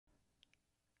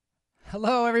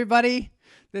Hello, everybody.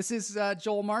 This is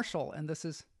Joel Marshall, and this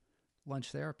is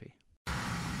Lunch Therapy.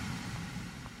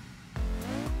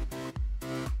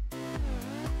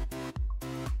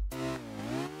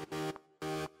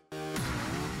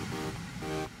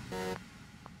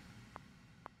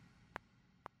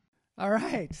 All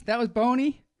right, that was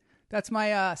Boney. That's my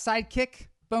sidekick,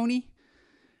 Boney.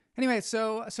 Anyway,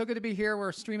 so good to be here.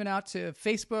 We're streaming out to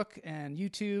Facebook and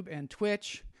YouTube and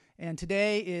Twitch, and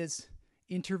today is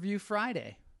Interview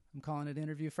Friday. I'm calling it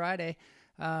Interview Friday.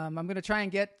 I'm going to try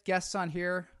and get guests on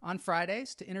here on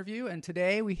Fridays to interview, and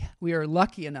today we are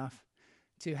lucky enough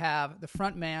to have the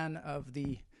front man of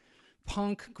the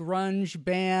punk grunge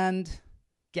band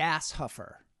Gas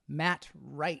Huffer, Matt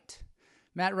Wright.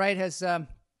 Matt Wright has...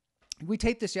 we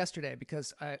taped this yesterday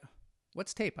because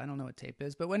what's tape? I don't know what tape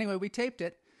is, but anyway, we taped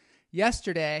it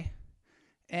yesterday,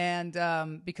 and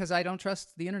because I don't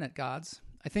trust the internet gods.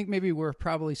 I think maybe we're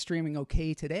probably streaming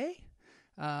okay today,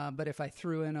 but if I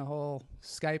threw in a whole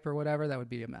Skype or whatever, that would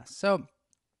be a mess. So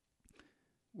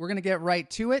we're going to get right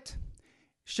to it.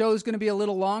 Show's going to be a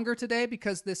little longer today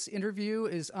because this interview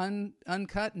is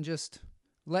uncut and just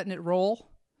letting it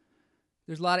roll.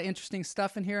 There's a lot of interesting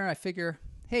stuff in here. I figure,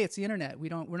 hey, it's the internet.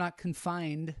 We're not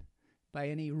confined by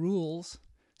any rules.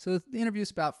 So the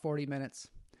interview's about 40 minutes.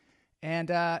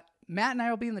 And Matt and I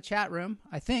will be in the chat room.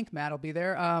 I think Matt will be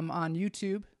there on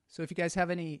YouTube. So if you guys have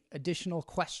any additional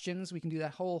questions, we can do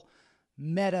that whole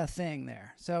meta thing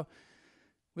there. So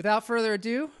without further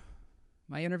ado,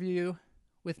 my interview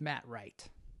with Matt Wright.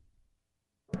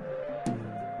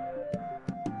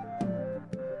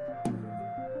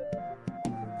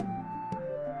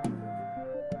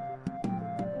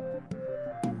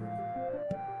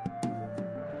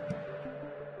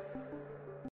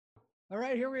 All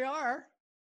right, here we are.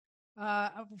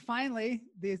 Finally,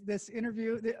 this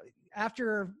interview,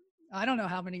 after, I don't know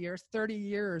how many years, 30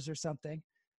 years or something,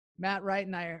 Matt Wright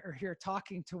and I are here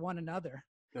talking to one another.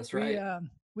 That's right.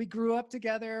 We grew up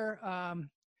together.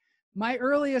 My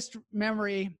earliest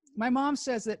memory, my mom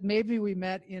says that maybe we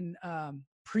met in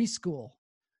preschool,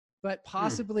 but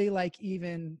possibly like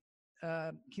even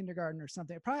kindergarten or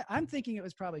something. I'm thinking it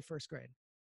was probably first grade.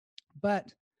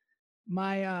 But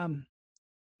my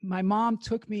mom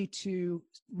took me to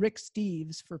Rick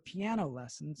Steves for piano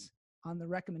lessons on the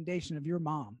recommendation of your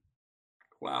mom.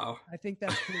 Wow. I think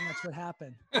that's pretty much what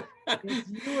happened.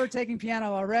 You were taking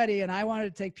piano already, and I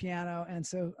wanted to take piano,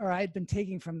 or I had been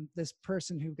taking from this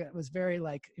person who was very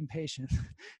impatient.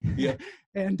 Yeah.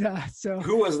 And so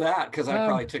who was that? Because I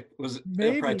probably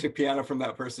took piano from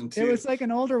that person too. It was like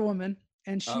an older woman,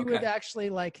 and she would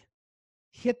actually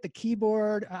hit the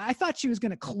keyboard. I thought she was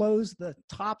going to close the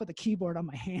top of the keyboard on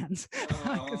my hands.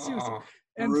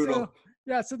 Brutal.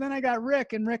 So then I got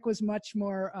Rick, and Rick was much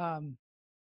more,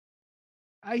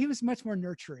 he was much more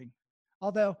nurturing.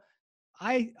 Although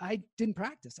I didn't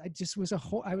practice. I just was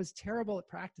I was terrible at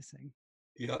practicing.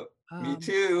 Yep. Me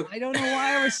too. I don't know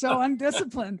why I was so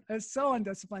undisciplined. I was so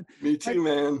undisciplined. Me too,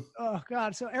 man. Oh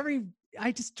God. So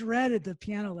I just dreaded the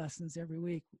piano lessons every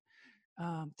week.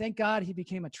 Thank God he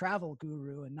became a travel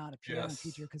guru and not a piano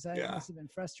teacher, because it must have been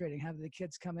frustrating having the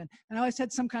kids come in. And I always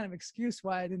had some kind of excuse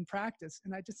why I didn't practice.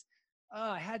 And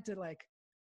I had to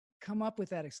come up with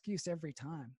that excuse every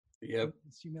time. Yep.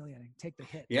 It's humiliating. Take the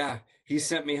hit. Yeah. He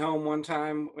sent me home one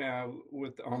time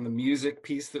on the music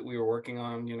piece that we were working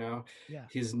on,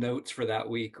 his notes for that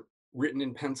week, written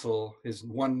in pencil. His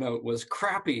one note was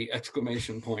 "crappy!" !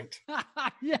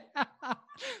 Yeah.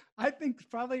 I think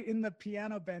probably in the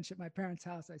piano bench at my parents'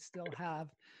 house, I still have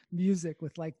music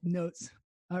with notes,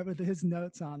 with his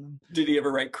notes on them. Did he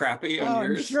ever write "crappy" on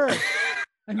yours?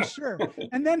 I'm sure.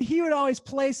 And then he would always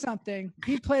play something.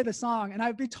 He'd play the song, and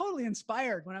I'd be totally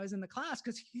inspired when I was in the class,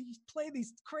 because he'd play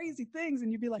these crazy things,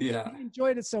 and you'd be like, he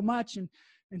enjoyed it so much. And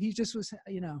he just was,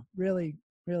 really,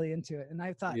 really into it. And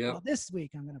I thought, well, this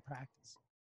week I'm going to practice.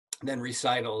 Then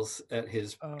recitals at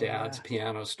his dad's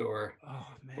piano store,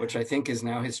 which I think is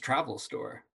now his travel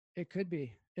store. It could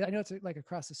be. I know it's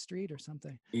across the street or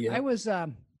something. Yeah. I was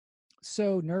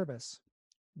so nervous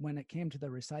when it came to the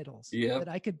recitals that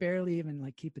I could barely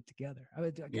even keep it together.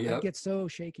 I'd get so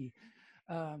shaky.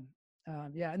 And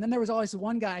then there was always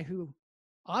one guy who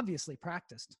obviously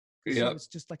practiced. He was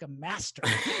just like a master.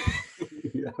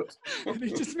 And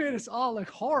he just made us all look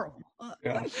horrible.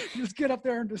 Just get up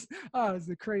there and it was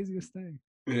the craziest thing.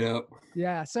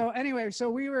 Yeah. So anyway,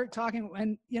 we were talking,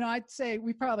 and I'd say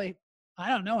we probably, I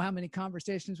don't know how many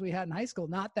conversations we had in high school.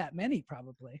 Not that many,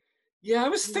 probably. Yeah, I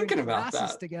was thinking about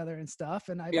that. Together and stuff,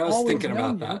 and I was thinking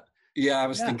about that. Yeah, I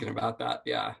was thinking about that.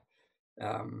 Yeah.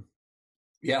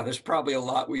 Yeah, there's probably a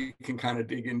lot we can kind of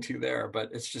dig into there, but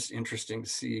it's just interesting to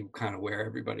see kind of where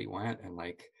everybody went and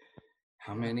like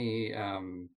how Yeah. many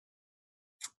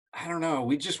I don't know.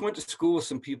 We just went to school with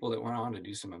some people that went on to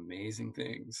do some amazing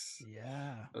things.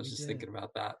 Yeah, I was we just did. thinking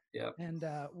about that. Yeah. And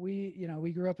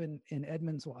we grew up in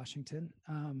Edmonds, Washington.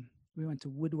 We went to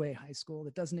Woodway High School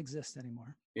that doesn't exist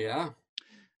anymore. Yeah.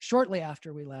 Shortly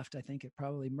after we left, I think it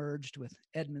probably merged with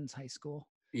Edmonds High School.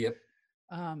 Yep.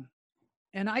 Um,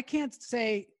 and I can't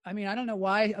say, I mean, I don't know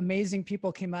why amazing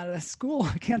people came out of that school.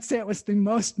 I can't say it was the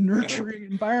most nurturing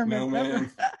environment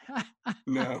ever.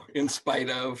 No, in spite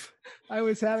of. I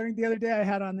was having the other day, I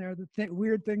had on there the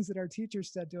weird things that our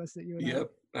teachers said to us that you and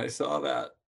Yep, I saw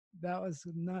that. That was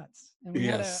nuts. And we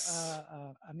yes.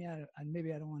 had I mean,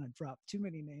 maybe I don't want to drop too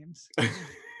many names.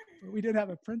 But we did have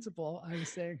a principal, I was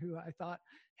saying, who I thought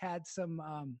had some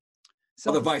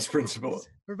the vice principal.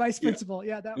 Or vice principal.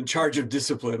 Yeah, that in charge of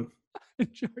discipline.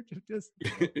 In charge of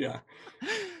discipline. Yeah.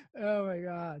 Oh my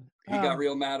God. He got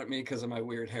real mad at me because of my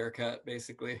weird haircut,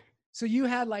 basically. So you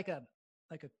had like a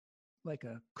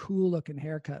cool looking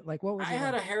haircut. Like what was I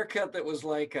had a haircut that was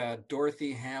like a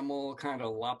Dorothy Hamill kind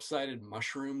of lopsided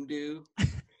mushroom do.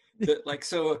 That like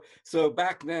so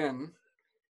back then,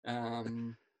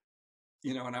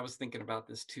 you know, and I was thinking about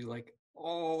this too, like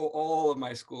all of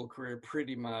my school career,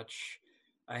 pretty much,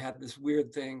 I had this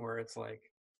weird thing where it's like,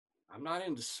 I'm not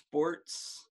into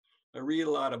sports. I read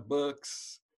a lot of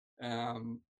books.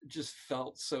 Just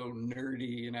felt so nerdy,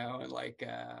 you know, and like,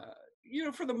 you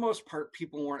know, for the most part,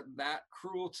 people weren't that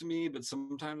cruel to me, but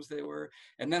sometimes they were.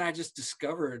 And then I just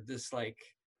discovered this like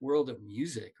world of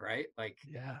music, right? Like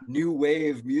new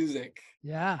wave music.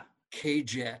 Yeah.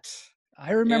 K-Jet.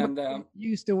 I remember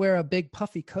you used to wear a big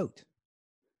puffy coat.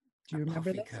 Do you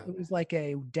remember that? Coat. It was like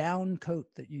a down coat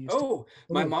that you used to.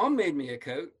 My mom made me a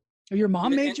coat. Oh, your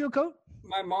mom made you a coat?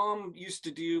 My mom used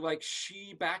to do like,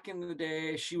 back in the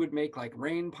day, she would make like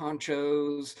rain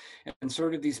ponchos and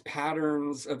sort of these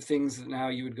patterns of things that now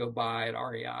you would go buy at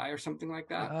REI or something like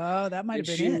that. Oh, that might have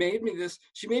been she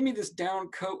made me this down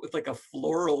coat with like a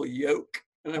floral yoke.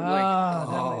 And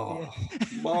I'm like,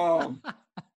 Mom,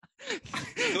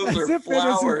 those are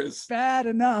flowers. Bad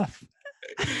enough.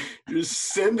 You're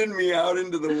sending me out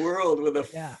into the world with a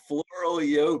floral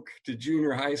yoke to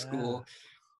junior high school,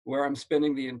 where I'm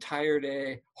spending the entire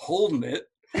day holding it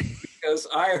because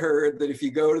I heard that if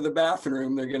you go to the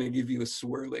bathroom, they're going to give you a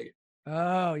swirly.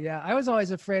 Oh, yeah. I was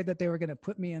always afraid that they were going to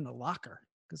put me in the locker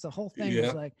because the whole thing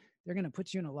was like, they're going to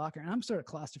put you in a locker. And I'm sort of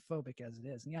claustrophobic as it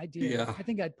is. And the idea, I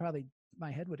think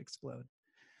my head would explode.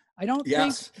 I don't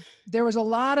think there was a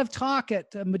lot of talk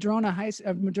at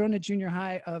Madrona Junior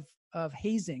High of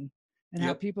hazing and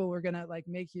how people were going to like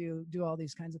make you do all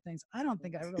these kinds of things. I don't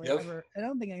think I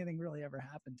don't think anything really ever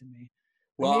happened to me.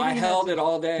 Well, I held it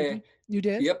all day. You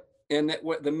did? Yep. And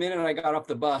the minute I got off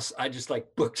the bus, I just like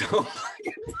booked home.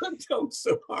 I booked home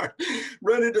so hard,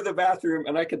 run into the bathroom,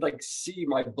 and I could like see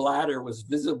my bladder was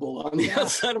visible on the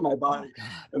outside of my body.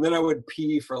 And then I would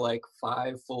pee for like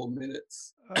 5 full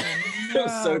minutes. I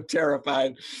was so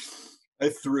terrified. I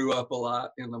threw up a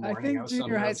lot in the morning. I was so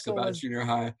nervous about junior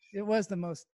high. It was the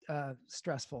most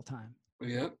stressful time.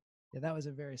 Yeah. Yeah, that was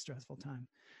a very stressful time.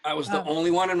 I was the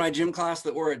only one in my gym class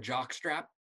that wore a jock strap.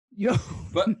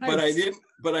 But I didn't,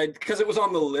 because it was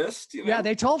on the list. You know? Yeah,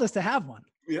 they told us to have one.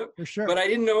 Yep. For sure. But I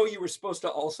didn't know you were supposed to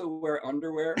also wear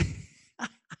underwear.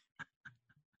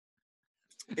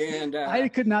 And I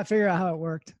could not figure out how it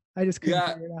worked. I just couldn't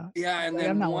figure it out. Yeah, and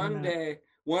then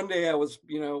one day I was,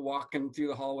 you know, walking through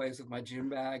the hallways with my gym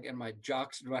bag and my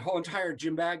whole entire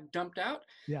gym bag dumped out.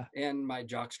 Yeah. And my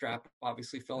jock strap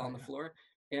obviously fell on the floor.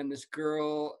 And this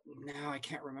girl, now I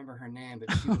can't remember her name,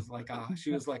 but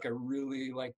she was like a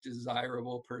really like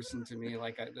desirable person to me,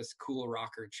 like this cool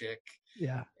rocker chick.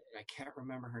 Yeah. I can't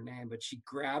remember her name, but she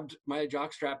grabbed my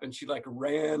jock strap and she like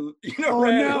ran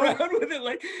around with it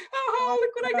like, oh,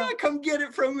 look what I got. Come get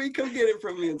it from me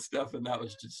and stuff. And that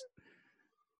was just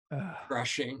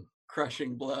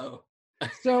crushing blow.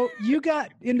 So you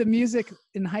got into music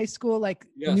in high school, like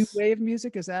new wave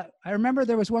music? Is that, I remember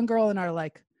there was one girl in our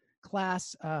like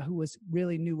class who was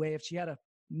really new wave. She had a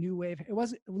new wave. It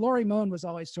was Lori Moan was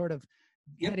always sort of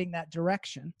heading that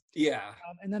direction. Yeah.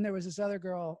 And then there was this other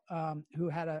girl who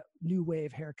had a new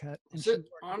wave haircut. Is it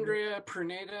Andrea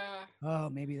Perneda? Oh,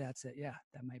 maybe that's it. Yeah,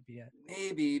 that might be it.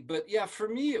 Maybe, but yeah, for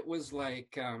me it was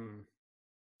like,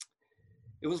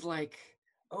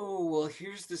 oh, well,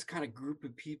 here's this kind of group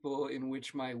of people in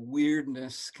which my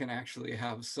weirdness can actually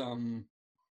have some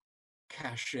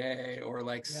cachet or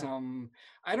like some,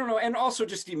 I don't know. And also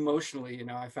just emotionally, you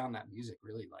know, I found that music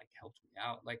really like helped me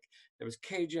out. Like there was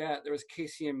K-Jet, there was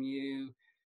KCMU,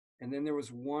 And then there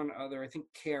was one other, I think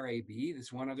KRAB,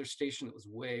 this one other station that was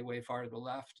way, way far to the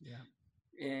left. Yeah.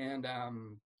 And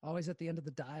always at the end of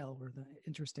the dial were the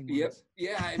interesting ones. Yep.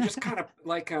 Yeah. And just kind of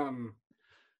like I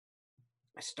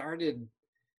started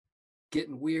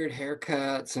getting weird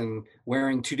haircuts and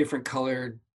wearing 2 different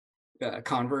colored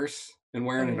Converse and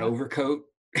wearing an overcoat.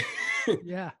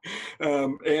 Yeah.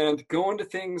 And going to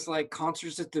things like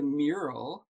concerts at the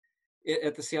Mural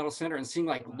at the Seattle Center and seeing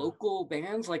like local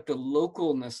bands, like the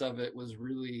localness of it was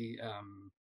really,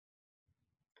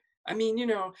 I mean, you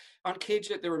know, on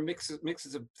Cage It, there were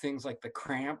mixes of things like the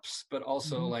Cramps, but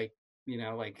also like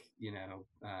Kaja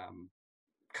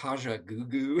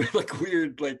Gugu, like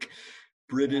weird, like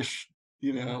British,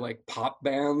 like pop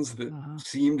bands that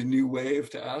seemed new wave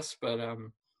to us. But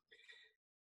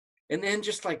and then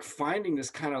just like finding this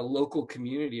kind of local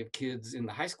community of kids in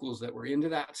the high schools that were into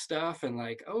that stuff, and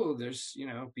like, oh, there's,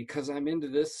 because I'm into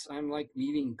this, I'm like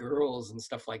meeting girls and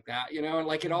stuff like that, and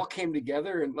like it all came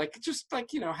together, and like just like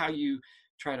how you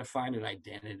try to find an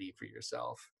identity for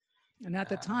yourself. And at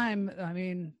the time, I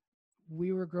mean,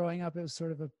 we were growing up, it was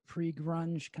sort of a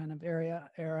pre-grunge kind of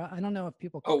era. I don't know if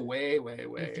people way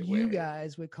you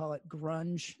guys would call it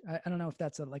grunge. I don't know if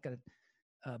that's a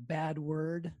bad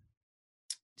word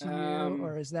to you,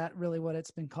 or is that really what it's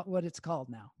been called, what it's called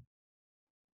now,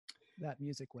 that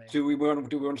music wave? Do we want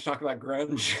to talk about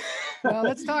grunge? Well,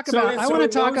 let's talk about, I want to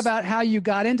talk about how you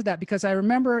got into that, because I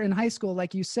remember in high school,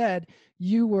 like you said,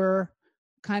 you were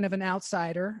kind of an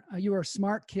outsider. You were a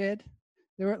smart kid.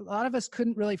 There were a lot of us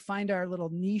couldn't really find our little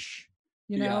niche,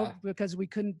 because we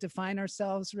couldn't define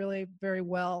ourselves really very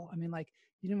well. I mean, like,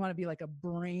 you didn't want to be like a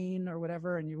brain or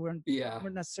whatever, and you weren't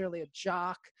necessarily a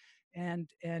jock, and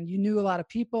you knew a lot of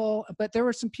people, but there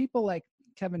were some people like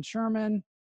Kevin Sherman,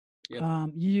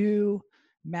 you,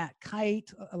 Matt Kite,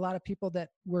 a lot of people that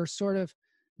were sort of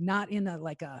not in a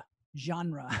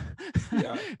genre.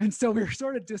 And so we were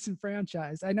sort of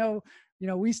disenfranchised. I know,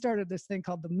 we started this thing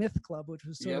called the Myth Club, which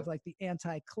was sort of like the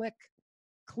anti-click,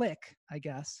 I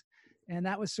guess. And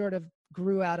that was sort of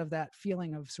grew out of that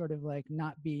feeling of sort of like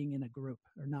not being in a group,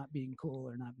 or not being cool,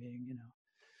 or not being,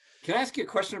 Can I ask you a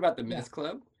question about the Myth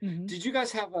Club? Mm-hmm. Did you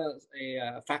guys have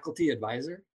a faculty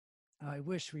advisor? I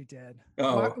wish we did.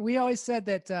 Oh. We always said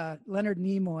that Leonard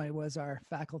Nimoy was our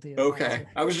faculty advisor. Okay.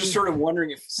 I was just sort of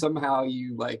wondering if somehow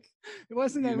you it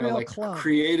wasn't a real club.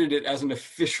 Created it as an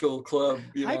official club.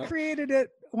 I created it.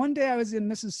 One day I was in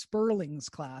Mrs. Sperling's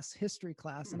class, history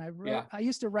class, and I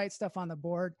used to write stuff on the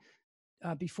board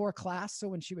before class. So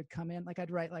when she would come in,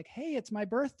 I'd write hey, it's my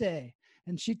birthday.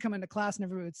 And she'd come into class and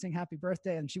everybody would sing happy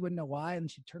birthday, and she wouldn't know why. And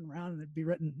she'd turn around and it'd be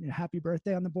written happy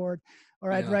birthday on the board.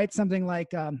 Or I'd write something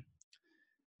like,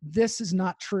 this is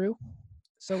not true.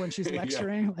 So when she's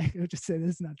lecturing, it would just say,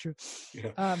 this is not true.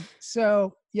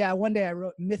 One day I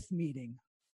wrote Myth Meeting,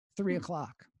 3:00.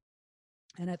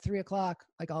 And at 3:00,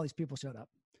 all these people showed up,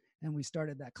 and we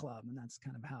started that club, and that's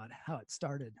kind of how it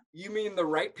started. You mean the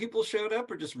right people showed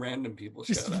up, or just random people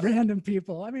showed up? Just random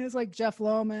people. I mean, it's like Jeff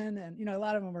Lohman, and a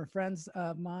lot of them were friends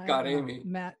of mine. Scott Amy.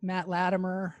 Matt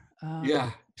Latimer.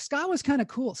 Scott was kind of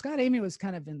cool. Scott Amy was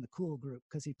kind of in the cool group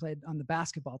because he played on the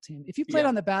basketball team. If you played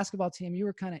on the basketball team, you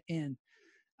were kind of in.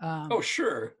 Oh,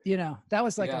 sure. That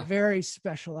was a very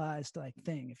specialized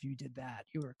thing. If you did that,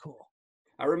 you were cool.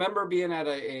 I remember being at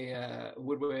a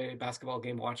Woodway basketball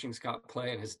game, watching Scott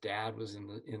play, and his dad was in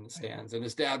the stands, and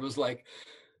his dad was like,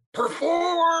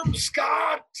 "Perform,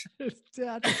 Scott!" His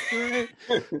dad was great.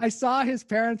 I saw his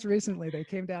parents recently. They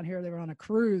came down here. They were on a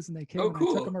cruise, and they came. And I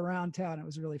took them around town. It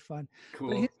was really fun. Cool.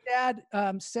 But his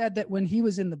dad said that when he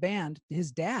was in the band,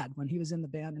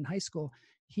 in high school,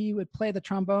 he would play the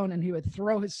trombone and he would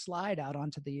throw his slide out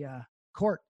onto the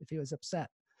court if he was upset.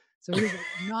 So he was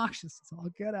obnoxious. It's all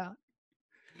get out.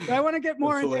 But I want to get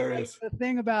more into the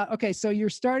thing about, so you're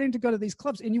starting to go to these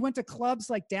clubs, and you went to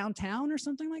clubs downtown or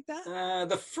something like that?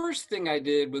 The first thing I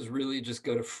did was really just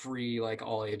go to free,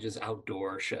 all ages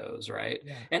outdoor shows, right?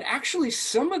 Yeah. And actually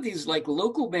some of these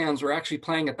local bands were actually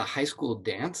playing at the high school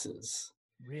dances.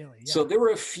 Really? Yeah. So there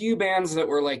were a few bands that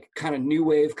were kind of new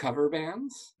wave cover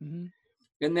bands. Mm-hmm.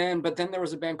 But then there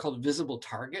was a band called Visible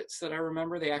Targets that I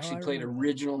remember. They actually played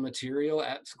original material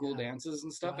at school dances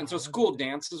and stuff. Wow, and so school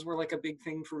dances were a big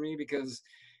thing for me, because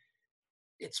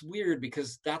it's weird,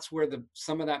 because that's where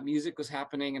some of that music was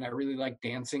happening, and I really liked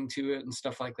dancing to it and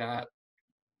stuff like that.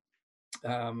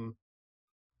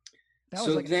 That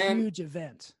was a huge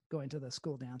event, going to the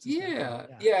school dances. Yeah.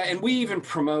 And we even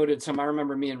promoted some. I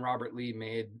remember me and Robert Lee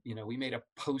made a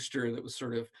poster that was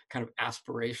sort of kind of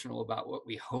aspirational about what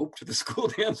we hoped the school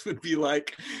dance would be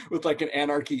like, with an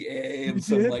Anarchy A and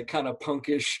some kind of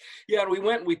punkish. Yeah,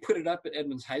 and we put it up at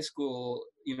Edmonds High School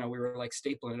you know, we were like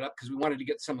stapling it up because we wanted to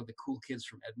get some of the cool kids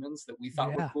from Edmonds that we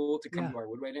thought were Yeah. cool to come Yeah. to our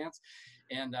Woodway dance.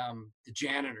 And the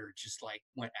janitor just like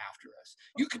went after us.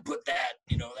 You could put that,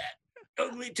 you know, that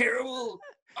ugly, terrible,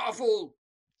 awful.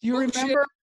 Do you bullshit. remember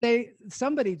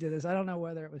somebody did this? I don't know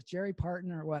whether it was Jerry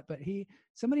Parton or what, but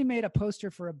somebody made a poster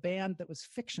for a band that was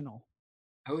fictional.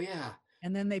 Oh yeah.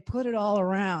 And then they put it all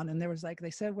around, and there was like, they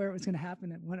said where it was going to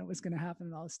happen and when it was going to happen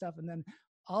and all this stuff. And then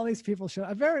all these people showed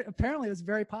up. Apparently it was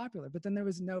very popular, but then there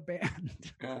was no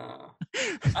band.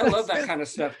 I love that kind of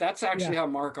stuff. That's actually how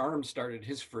Mark Arm started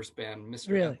his first band,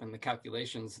 Mr. F and the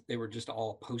Calculations. They were just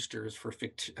all posters for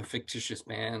a fictitious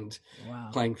band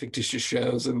playing fictitious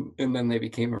shows, and then they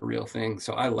became a real thing.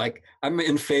 So I'm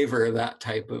in favor of that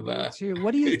type of Me too.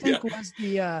 What do you think was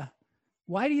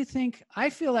why do you think, I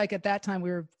feel like at that time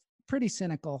we were pretty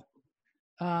cynical.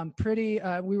 We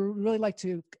were really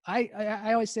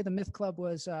I always say the Myth Club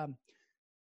was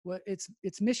what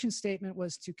its mission statement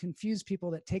was to confuse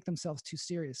people that take themselves too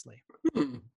seriously.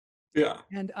 Yeah.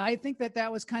 And I think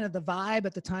that was kind of the vibe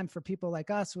at the time for people like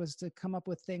us, was to come up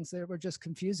with things that were just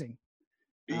confusing.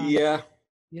 You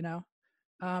know?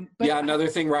 But another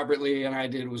thing Robert Lee and I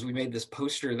did was we made this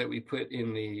poster that we put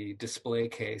in the display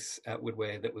case at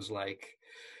Woodway that was like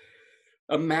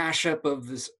a mashup of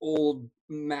this old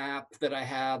map that I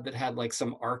had that had like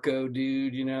some Arco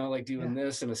dude, you know, like doing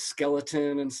this, and a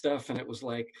skeleton and stuff. And it was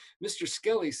like, Mr.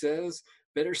 Skelly says,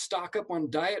 better stock up on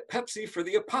Diet Pepsi for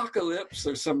the apocalypse,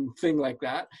 or something like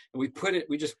that. And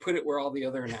we just put it where all the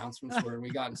other announcements were, and we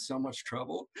got in so much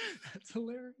trouble. That's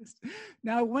hilarious.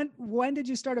 Now, when did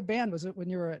you start a band? Was it when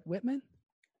you were at Whitman?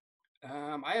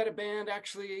 I had a band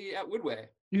actually at Woodway.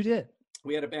 You did?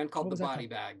 We had a band called the Body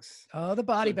Bags. Oh, the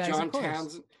Body Bags.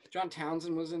 John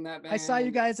Townsend was in that band. I saw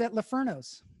you guys at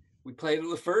Laferno's. We played at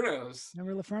Laferno's.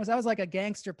 Remember Laferno's? That was like a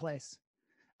gangster place.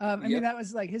 I mean, that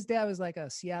was like, his dad was like a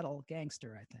Seattle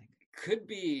gangster, I think. Could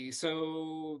be.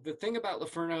 So the thing about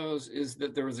Laferno's is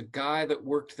that there was a guy that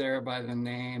worked there by the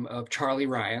name of Charlie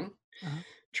Ryan.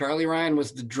 Charlie Ryan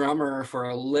was the drummer for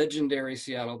a legendary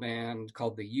Seattle band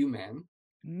called the U-Men.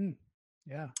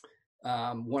 Yeah.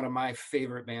 One of my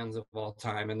favorite bands of all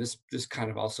time. And this kind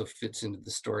of also fits into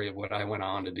the story of what I went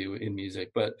on to do in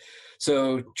music. But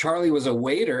so Charlie was a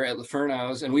waiter at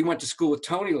Laferno's, and we went to school with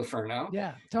Tony Laferno.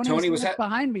 Yeah. Tony was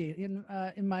behind me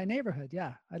in my neighborhood.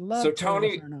 Yeah. I love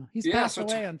Tony Laferno. He's passed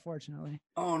away, unfortunately.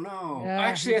 Oh no. Yeah,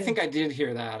 actually, I think I did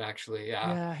hear that, actually.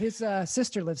 Yeah. Yeah. His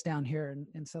sister lives down here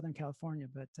in Southern California,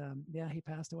 but he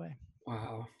passed away.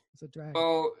 Wow. It's a drag.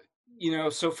 Oh, you know,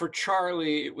 so for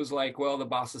Charlie, it was like, well, the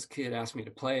boss's kid asked me to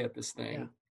play at this thing.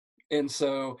 Yeah. And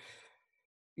so,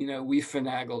 you know, we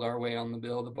finagled our way on the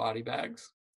bill, the Body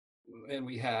Bags.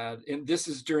 And this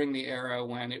is during the era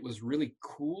when it was really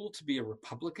cool to be a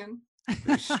Republican.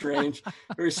 Very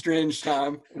strange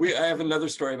time. I have another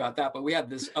story about that, but we had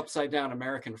this upside down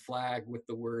American flag with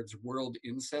the words World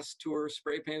Incest Tour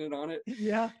spray painted on it.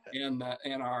 Yeah. And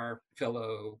our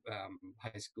fellow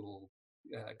high school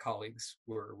colleagues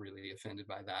were really offended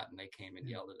by that, and they came and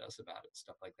yelled at us about it,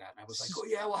 stuff like that. And I was like, oh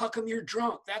yeah, well, how come you're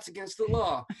drunk? That's against the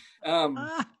law.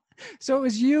 So it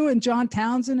was you and John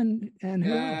Townsend and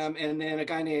who else? And then a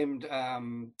guy named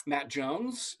Matt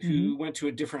Jones, who went to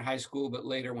a different high school, but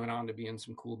later went on to be in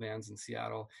some cool bands in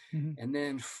Seattle. And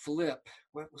then Flip,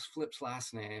 what was Flip's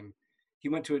last name? He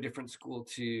went to a different school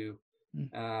too.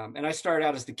 And I started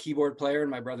out as the keyboard player, and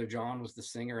my brother John was the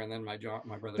singer, and then my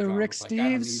brother John Rick was Steves, like, I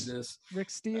don't need this. Rick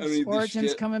Steves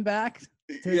origins coming back.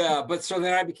 But so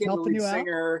then I became the lead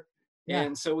singer,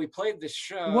 and so we played this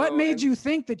show. What made you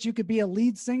think that you could be a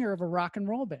lead singer of a rock and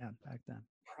roll band back then?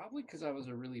 Probably because I was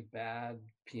a really bad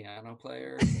piano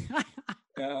player,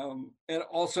 and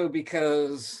also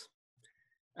because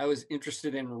I was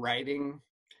interested in writing.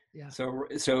 Yeah. So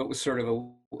it was sort of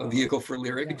a vehicle for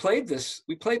lyric. Yeah.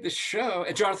 We played this show,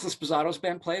 and Jonathan Sposado's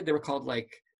band played. They were called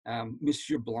like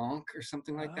Monsieur Blanc or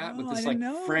something like that, with this like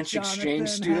French exchange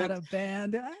student. Had a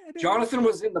band. Jonathan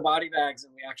was in the Body Bags,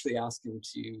 and we actually asked him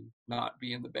to not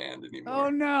be in the band anymore. Oh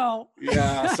no!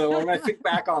 Yeah. So when I think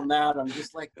back on that, I'm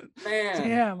just like, man,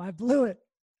 damn, I blew it.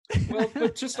 Well,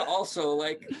 but just also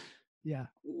like. Yeah.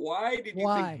 Why did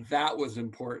you think that was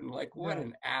important? Like, what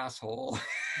an asshole.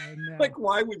 Like,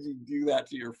 why would you do that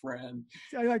to your friend?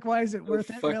 Like, why is it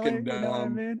worth it, really? You know what I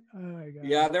mean? Oh, my God.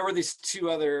 Yeah, there were these two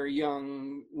other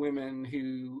young women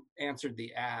who answered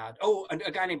the ad. Oh, a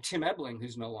guy named Tim Ebling,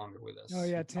 who's no longer with us. Oh,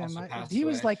 yeah, Tim. He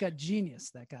was like a genius,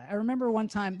 that guy. I remember one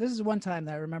time, this is one time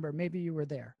that I remember, maybe you were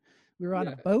there. We were on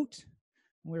a boat,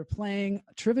 and we were playing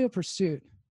Trivial Pursuit.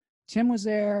 Tim was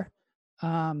there.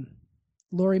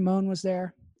 Lori Moan was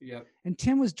there. Yep. And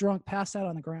Tim was drunk, passed out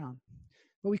on the ground.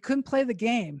 But we couldn't play the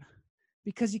game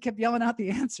because he kept yelling out the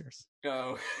answers,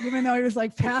 Oh, even though he was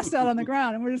like passed out on the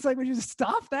ground. And we're just like, would you just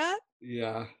stop that?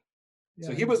 yeah.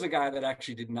 So Yeah. he was a guy that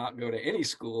actually did not go to any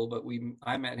school, but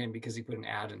I met him because he put an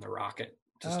ad in the Rocket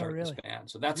to Oh, start this really? band.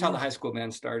 So that's how the Really? high school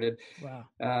band started.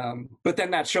 Wow. But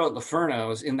then that show at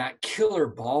Laferno's in that killer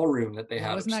ballroom that they Yeah,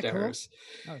 had wasn't that cool? upstairs.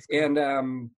 That was cool.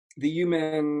 And the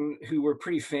U-Men, who were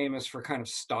pretty famous for kind of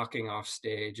stalking off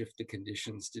stage if the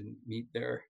conditions didn't meet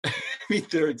their meet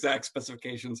their exact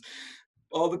specifications.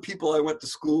 All the people I went to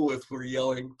school with were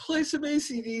yelling, play some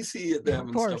AC/DC at them Of and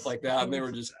stuff course. like Of that. And they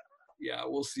were course. just, yeah,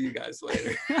 we'll see you guys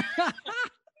later.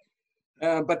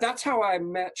 But that's how I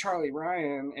met Charlie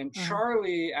Ryan. And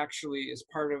Charlie actually is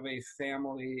part of a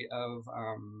family of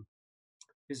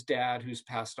his dad, who's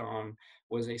passed on,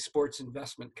 was a sports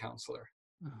investment counselor.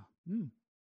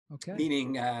 Okay.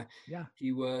 Meaning yeah,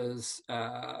 he was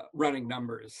running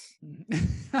numbers.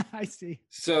 I see.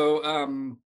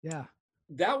 So yeah,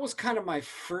 that was kind of my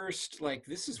first, like,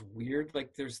 this is weird.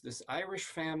 Like, there's this Irish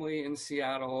family in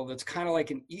Seattle that's kind of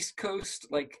like an East Coast,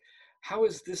 like, how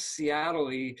is this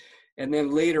Seattle-y? And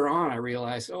then later on, I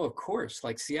realized, oh, of course,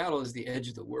 like Seattle is the edge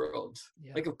of the world.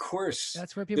 Yeah. Like, of course.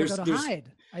 That's where people go to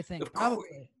hide, I think,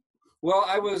 probably. Well,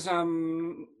 I was,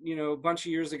 you know, a bunch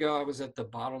of years ago, I was at the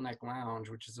Bottleneck Lounge,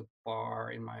 which is a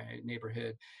bar in my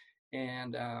neighborhood.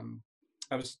 And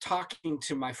I was talking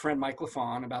to my friend Mike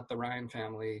LaFawn about the Ryan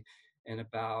family and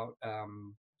about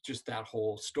just that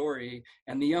whole story.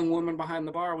 And the young woman behind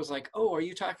the bar was like, oh, are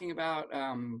you talking about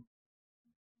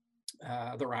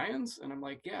the Ryans? And I'm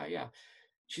like, yeah.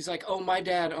 She's like, oh, my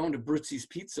dad owned a Brutzie's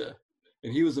Pizza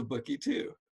and he was a bookie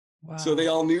too. Wow. So they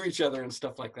all knew each other and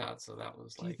stuff like that. So that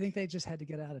was Do you think they just had to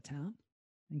get out of town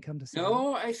and come to Seattle?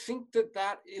 No, I think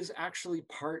that is actually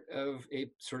part of a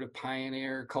sort of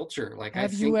pioneer culture. Like,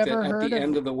 have you ever heard at the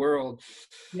end of the world?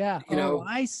 Yeah. You know,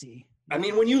 I see. I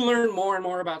mean, when you learn more and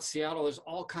more about Seattle, there's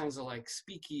all kinds of like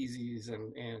speakeasies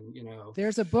and you know.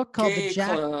 There's a book called the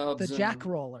Jack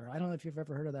Roller. I don't know if you've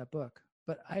ever heard of that book,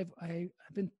 but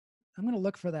I'm going to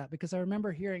look for that because I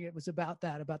remember hearing it was about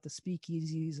that, about the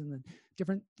speakeasies and the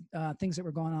different things that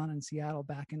were going on in Seattle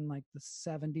back in like the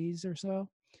 70s or so.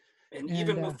 And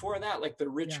even before that, like the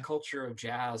rich culture of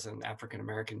jazz and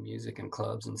African-American music and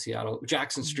clubs in Seattle.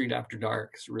 Jackson Street After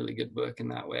Dark is a really good book in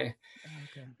that way.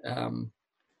 Okay.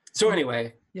 So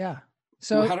anyway. Yeah.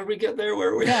 So how did we get there?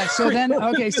 Where we? Yeah. So then,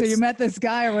 okay. So you met this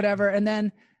guy or whatever, and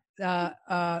then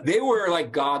they were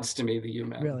like gods to me, the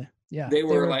U-Men. Really? Yeah. They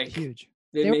were like huge.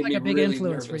 They were made like me a big really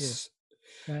influence nervous.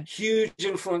 For you. Okay. Huge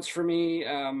influence for me.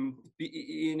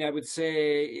 And I would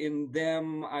say in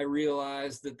them, I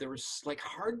realized that there was like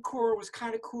hardcore was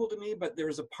kind of cool to me, but there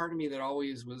was a part of me that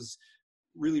always was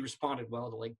really responded well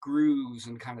to like grooves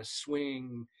and kind of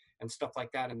swing and stuff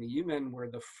like that. And the U-Men were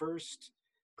the first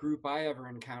group I ever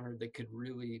encountered that could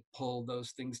really pull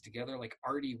those things together, like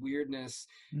arty weirdness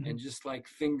and just like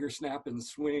finger snap and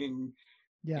swing.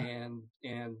 Yeah.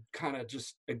 And kind of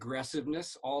just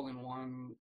aggressiveness all in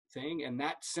one thing. And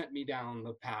that sent me down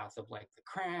the path of like the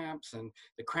Cramps, and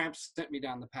the Cramps sent me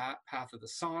down the path of the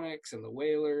Sonics and the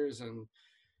Wailers. And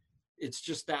it's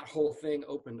just that whole thing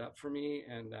opened up for me.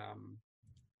 And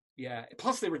yeah,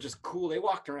 plus they were just cool. They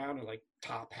walked around in like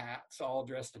top hats, all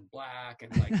dressed in black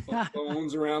and like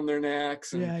bones around their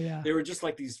necks. And they were just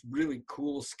like these really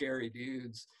cool, scary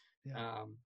dudes. Yeah.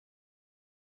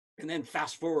 And then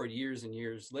fast forward years and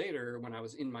years later, when I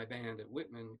was in my band at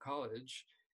Whitman College,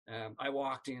 I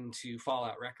walked into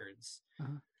Fallout Records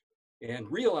and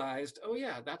realized, oh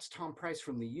yeah, that's Tom Price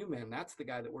from the U-Men. That's the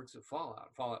guy that works at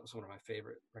Fallout. Fallout was one of my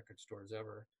favorite record stores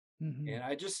ever. And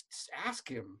I just asked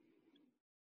him,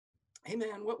 hey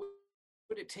man, what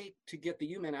would it take to get the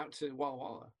U-Men out to Walla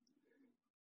Walla?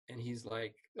 And he's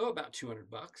like, oh, about $200.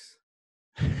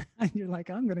 And you're like,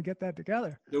 I'm going to get that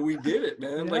together. So we did it,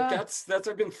 man. Yeah. Like that's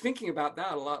I've been thinking about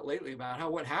that a lot lately,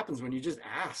 about what happens when you just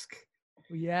ask.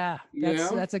 Yeah,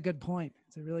 that's a good point.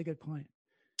 It's a really good point.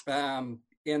 And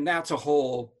that's a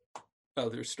whole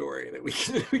other story that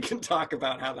we can talk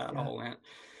about how that all went.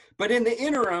 But in the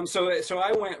interim, so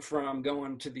I went from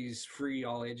going to these free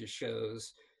all ages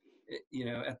shows, you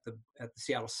know, at the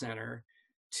Seattle Center,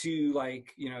 to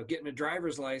like, you know, getting a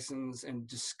driver's license and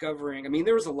discovering, I mean,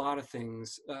 there was a lot of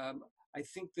things. I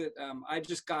think that I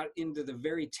just got into the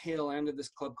very tail end of this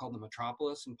club called the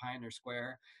Metropolis in Pioneer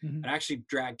Square. And I actually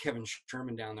dragged Kevin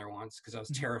Sherman down there once because I was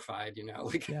terrified, you know,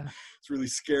 like I was really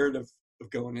scared of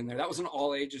going in there. That was an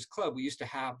all ages club. We used to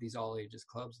have these all ages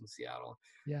clubs in Seattle.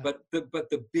 Yeah. But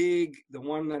the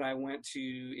one that I went to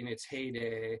in its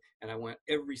heyday, and I went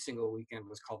every single weekend,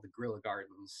 was called the Guerrilla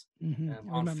Gardens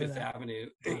on Fifth Avenue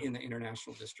in the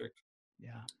International District.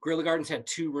 Yeah. Guerrilla Gardens had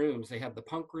two rooms. They had the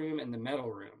punk room and the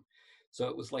metal room. So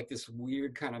it was like this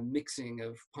weird kind of mixing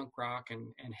of punk rock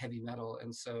and heavy metal.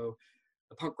 And so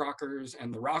the punk rockers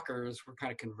and the rockers were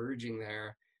kind of converging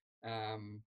there.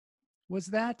 Was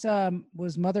that,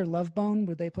 was Mother Love Bone?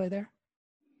 Would they play there?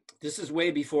 This is way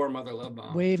before Mother Love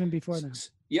Bone. Way even before then.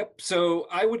 Yep. So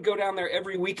I would go down there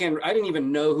every weekend. I didn't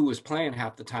even know who was playing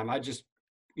half the time. I just,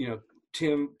 you know,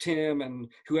 Tim and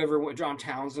whoever, John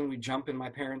Townsend, we'd jump in my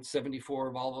parents'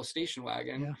 74 Volvo station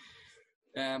wagon,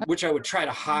 which I would try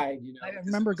to hide. You know, I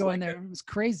remember going there. It was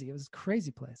crazy. It was a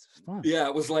crazy place. It was fun. Yeah,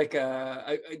 it was like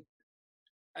I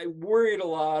worried a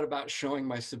lot about showing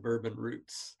my suburban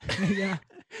roots. Yeah,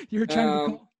 you were trying to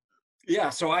be cool. Yeah,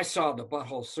 so I saw the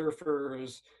Butthole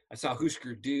Surfers. I saw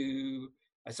Husker Du.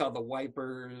 I saw the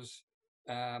Wipers.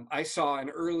 I saw an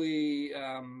early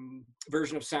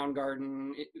version of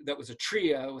Soundgarden that was a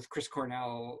trio with Chris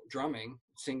Cornell drumming,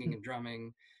 singing and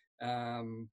drumming.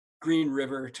 Green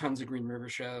River, tons of Green River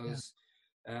shows.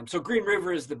 Yeah. So Green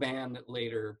River is the band that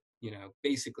later, you know,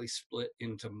 basically split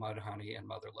into Mudhoney and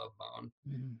Mother Love Bone,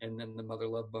 and then the Mother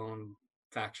Love Bone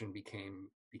faction became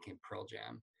Pearl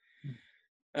Jam.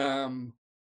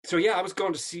 So yeah, I was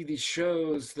going to see these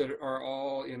shows that are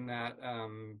all in that.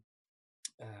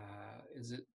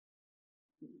 Is it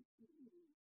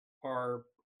our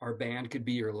band could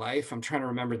be your life? I'm trying to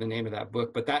remember the name of that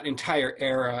book, but that entire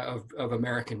era of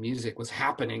American music was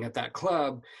happening at that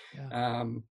club. Yeah.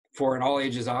 For an all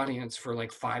ages audience for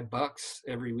like $5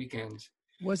 every weekend.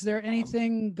 Was there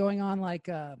anything going on like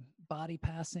body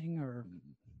passing or?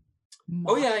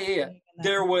 Oh yeah.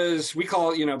 There was, we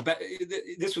call, you know,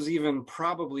 this was even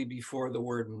probably before the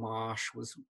word mosh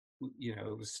was, you know,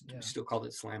 it was still called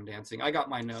it slam dancing. I got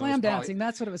my nose. Slam dancing,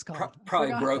 that's what it was called.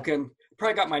 Probably broken.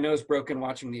 Probably got my nose broken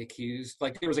watching The Accused.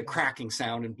 Like there was a cracking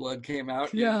sound and blood came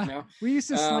out. Yeah. You know? We used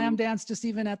to slam dance just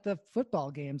even at the football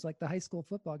games, like the high school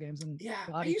football games. And yeah,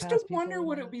 I used to wonder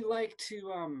what it would be like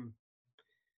to,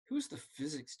 who's the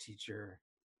physics teacher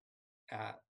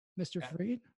at Mr.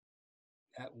 Freed?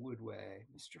 At Woodway,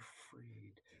 Mr.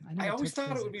 Freed. I always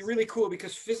thought it would be really cool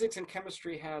because physics and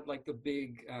chemistry had like the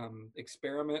big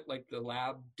experiment, like the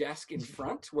lab desk in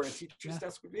front where a teacher's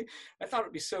desk would be. I thought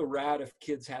it'd be so rad if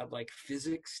kids had like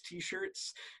physics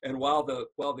t-shirts, and while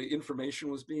the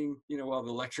information was being, you know, while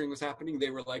the lecturing was happening, they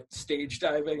were like stage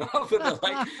diving off and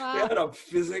like they had a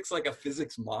physics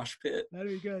mosh pit. That'd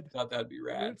be good. Thought that'd be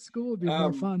rad. School would be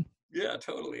more fun. Yeah,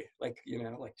 totally. Like, you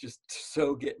know, like just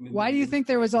so getting. Why do you think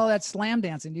there was all that slam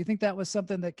dancing? Do you think that was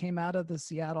something that came out of the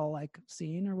Seattle like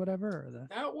scene or whatever? Or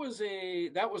that was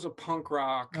a punk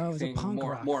rock thing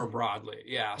more broadly.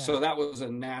 Yeah. Yeah. So that was a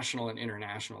national and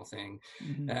international thing.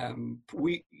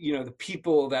 We, you know, the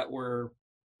people that were,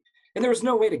 and there was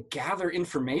no way to gather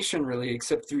information really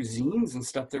except through zines and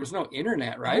stuff. There was no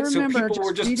internet, right? So people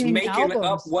were just making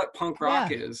up what punk rock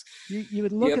is. You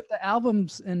would look at the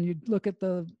albums and you'd look at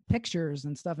the pictures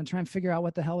and stuff and try and figure out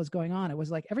what the hell was going on. It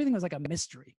was like, everything was like a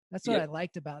mystery. That's what I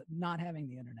liked about not having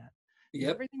the internet.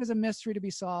 Everything was a mystery to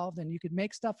be solved, and you could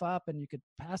make stuff up and you could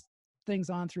pass things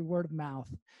on through word of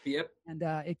mouth. And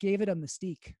it gave it a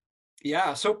mystique.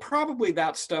 Yeah, so probably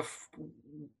that stuff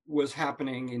was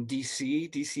happening in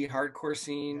DC hardcore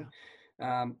scene,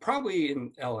 probably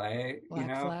in LA.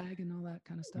 Black Flag and all that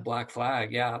kind of stuff. Black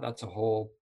Flag, yeah, that's a whole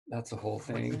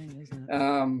thing.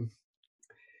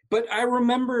 But I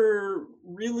remember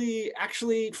really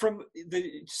actually from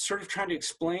the sort of trying to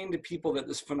explain to people that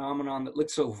this phenomenon that looked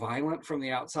so violent from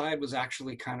the outside was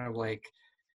actually kind of like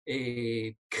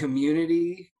a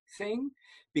community thing.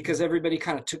 Because everybody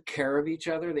kind of took care of each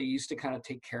other. They used to kind of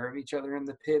take care of each other in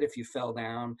the pit. If you fell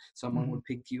down, someone would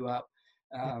pick you up.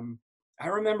 I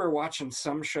remember watching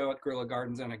some show at Guerrilla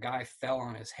Gardens and a guy fell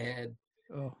on his head.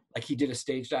 Like he did a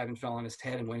stage dive and fell on his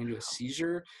head and went into a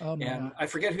seizure. And I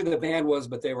forget who the band was,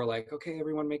 but they were like, okay,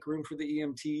 everyone make room for the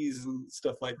EMTs and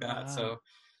stuff like that. So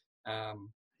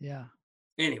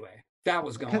anyway, that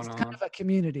was going on. It's kind of a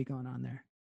community going on there,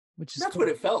 which is that's cool. What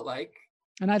it felt like.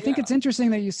 And I think it's interesting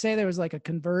that you say there was like a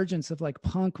convergence of like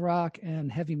punk rock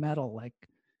and heavy metal, like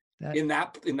that in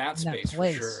that space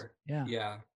for sure.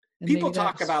 Yeah. And people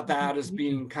talk about that as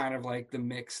being kind of like the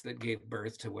mix that gave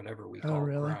birth to whatever we call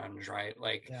grunge, right?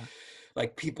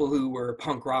 Like people who were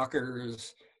punk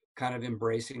rockers kind of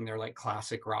embracing their like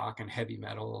classic rock and heavy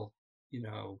metal, you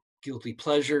know, guilty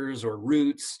pleasures or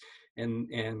roots, and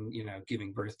you know,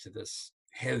 giving birth to this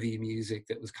heavy music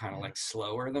that was kind of like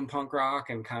slower than punk rock,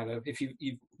 and kind of, if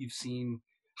you've seen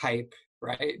Hype,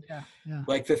 right?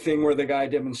 Like the thing where the guy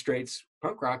demonstrates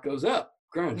punk rock goes up,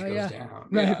 grunge goes down.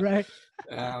 Right.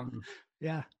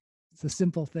 It's a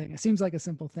simple thing. It seems like a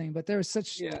simple thing, but there was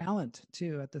such talent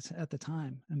too at the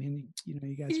time. I mean, you know,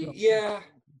 you guys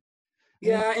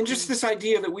Yeah, and just this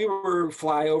idea that we were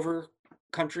flyover Yeah.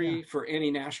 country for any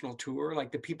national tour,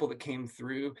 like the people that came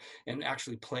through and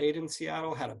actually played in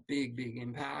Seattle had a big, big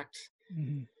impact.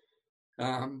 Hmm.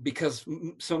 Because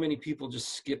so many people just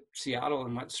skipped Seattle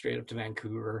and went straight up to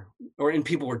Vancouver, and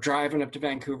people were driving up to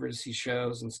Vancouver to see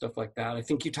shows and stuff like that. I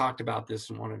think you talked about this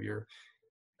in one of your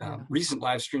Yeah. recent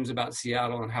live streams about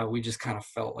Seattle and how we just kind of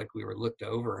felt like we were looked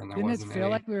over and there Didn't it wasn't feel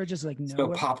any. like we were just like So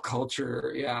nowhere? pop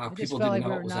culture, yeah, It just people felt didn't like we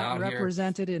know were it was not out here.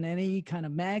 represented in any kind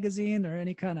of magazine or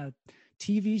any kind of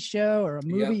TV show or a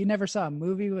movie. Yep. You never saw a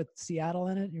movie with Seattle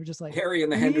in it. You're just like, Harry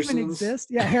and the do we even Hendersons.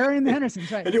 exist? Yeah, Harry and the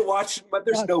Hendersons, right? I didn't watch, but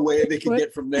there's no way they could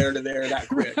get from there to there that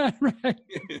quick. Right.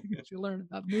 You learn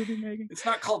about movie making. It's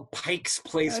not called Pike's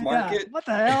Place Market. Yeah. What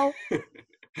the hell?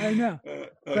 I know.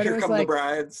 But Here it was come like the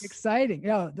brides. exciting.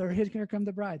 Yeah, Here Come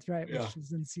the Brides, right? Yeah. Which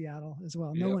is in Seattle as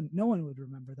well. Yep. No one would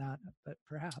remember that, but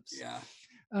perhaps. Yeah.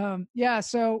 Yeah.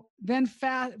 So then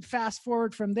fast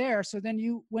forward from there. So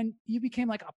then when you became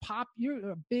like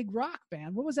you're a big rock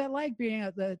band. What was that like being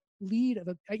at the lead of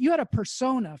you had a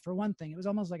persona for one thing. It was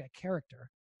almost like a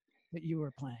character that you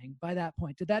were playing by that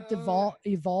point. Did that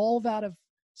evolve out of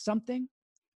something?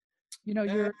 You know,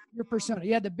 your persona.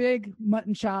 You had the big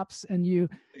mutton chops and you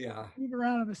move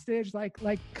around on the stage like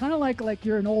kind of like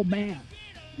you're an old man.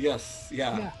 Yes.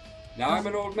 Yeah. Now I'm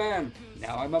an old man.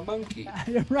 Now I'm a monkey.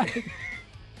 Right.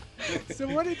 So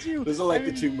what did you... Those are like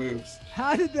the two moves.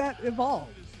 How did that evolve?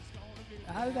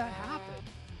 How did that happen?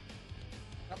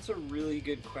 That's a really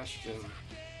good question.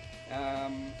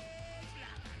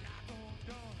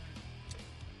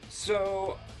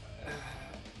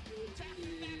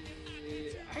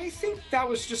 I think that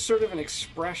was just sort of an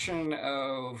expression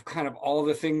of kind of all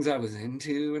the things I was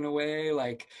into in a way.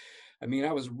 Like, I mean,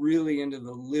 I was really into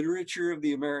the literature of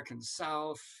the American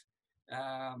South.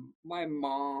 My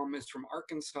mom is from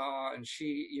Arkansas, and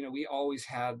she, we always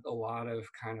had a lot of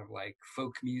kind of like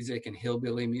folk music and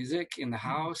hillbilly music in the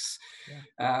house.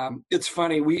 Yeah. It's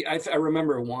funny. I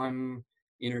remember one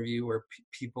interview where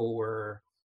people were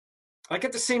like,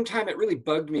 at the same time, it really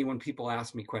bugged me when people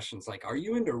asked me questions like, "Are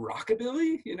you into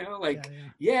rockabilly?"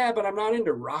 Yeah, but I'm not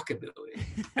into rockabilly.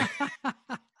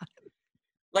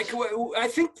 Like, I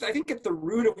think at the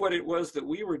root of what it was that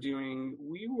we were doing,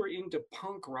 we were into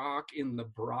punk rock in the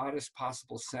broadest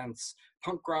possible sense.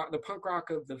 The punk rock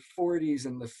of the 40s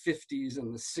and the 50s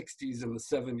and the 60s and the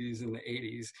 70s and the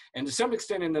 80s, and to some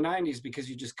extent in the 90s, because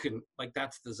you just couldn't, like,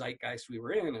 that's the zeitgeist we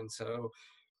were in. And so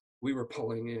we were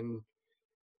pulling in,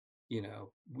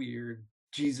 weird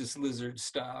Jesus Lizard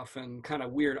stuff and kind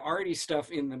of weird arty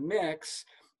stuff in the mix.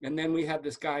 And then we had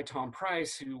this guy, Tom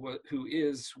Price, who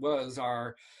was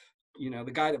our,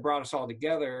 the guy that brought us all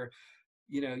together,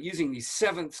 using these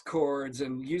seventh chords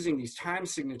and using these time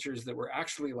signatures that were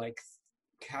actually like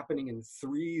happening in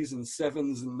 3s and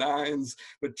 7s and 9s,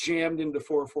 but jammed into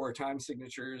 4/4 time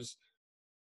signatures.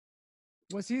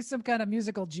 Was he some kind of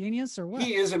musical genius or what?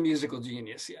 He is a musical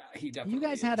genius. Yeah, he definitely You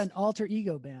guys is. had an alter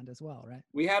ego band as well, right?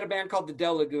 We had a band called the De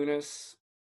Lagunas.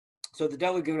 So the De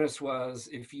Lagunas was,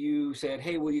 if you said,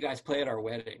 "Hey, will you guys play at our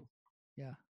wedding?"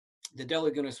 Yeah. The De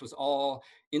Lagunas was all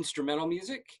instrumental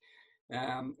music,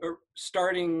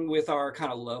 starting with our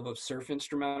kind of love of surf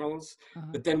instrumentals.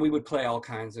 But then we would play all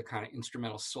kinds of kind of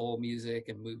instrumental soul music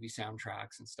and movie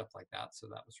soundtracks and stuff like that. So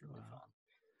that was really fun.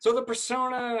 So the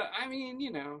persona, I mean,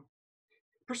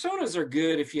 personas are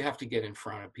good if you have to get in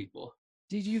front of people.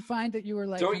 Did you find that you were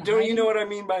like... Don't you know what I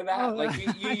mean by that? Oh, like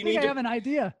you need to have an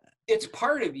idea. It's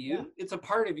part of you. Yeah. It's a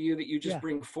part of you that you just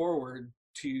bring forward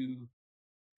to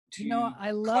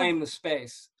claim the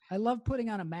space. I love putting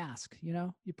on a mask, you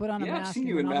put on a mask. I've seen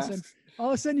you in masks. All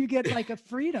of a sudden you get like a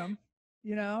freedom,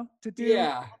 to do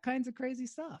all kinds of crazy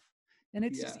stuff. And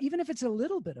it's just, even if it's a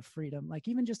little bit of freedom, like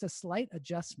even just a slight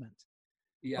adjustment,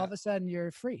 all of a sudden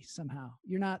you're free somehow.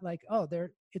 You're not like, oh,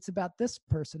 it's about this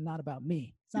person, not about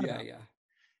me. It's not about me.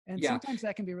 And sometimes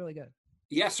that can be really good.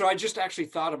 Yeah, so I just actually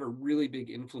thought of a really big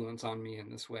influence on me in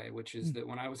this way, which is that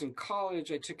when I was in college,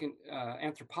 I took an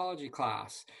anthropology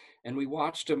class, and we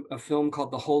watched a film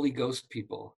called The Holy Ghost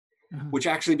People, which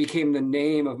actually became the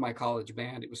name of my college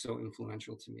band. It was so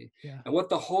influential to me. Yeah. And what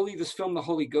this film, The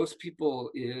Holy Ghost People,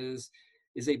 is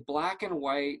a black and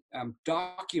white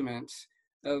document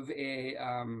of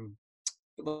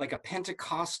like a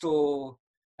Pentecostal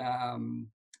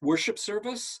worship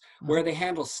service where they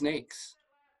handle snakes.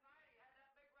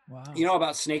 Wow. You know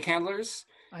about snake handlers?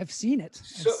 I've seen it.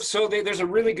 So there's a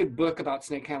really good book about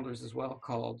snake handlers as well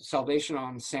called Salvation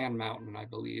on Sand Mountain, I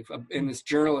believe. And this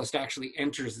journalist actually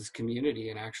enters this community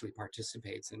and actually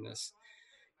participates in this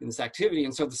activity.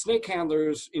 And so the snake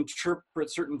handlers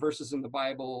interpret certain verses in the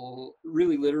Bible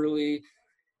really literally.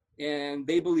 And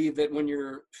they believe that when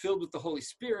you're filled with the Holy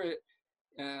Spirit,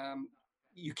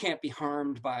 you can't be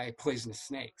harmed by poisonous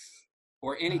snakes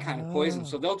or any kind of poison.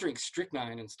 So Oh, they'll drink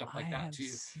strychnine and stuff I like that have too.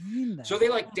 seen So that. they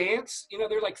like dance, you know,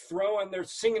 they're like they're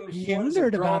singing I hymns of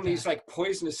wondered about drawing these that. like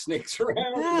poisonous snakes around.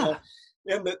 Yeah.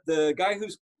 And the guy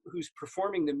who's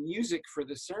performing the music for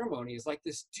the ceremony is like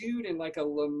this dude in like a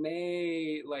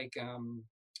lame like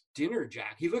dinner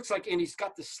jacket. He looks like, and he's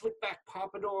got the slick back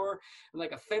pompadour and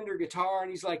like a Fender guitar, and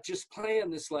he's like just playing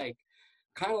this like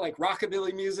kind of like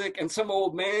rockabilly music, and some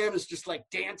old man is just like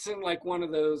dancing like one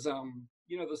of those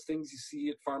you know, those things you see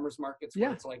at farmers markets where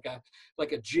Yeah. it's like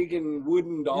a jigging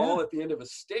wooden Yeah. doll at the end of a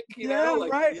stick, you know, Yeah.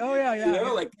 like Right. Oh yeah. you Yeah. know,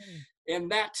 Yeah. like,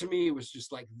 and that to me was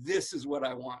just like, this is what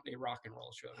I want a rock and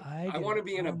roll show to I be. I get want it. to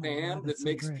be in a Oh my God, band that that's so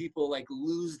makes great. people like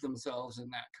lose themselves in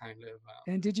that kind of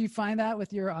And did you find that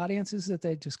with your audiences that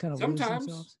they just kind of lose sometimes.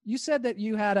 themselves? You said that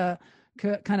you had a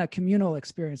kind of communal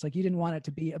experience, like you didn't want it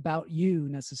to be about you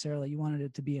necessarily. You wanted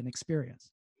it to be an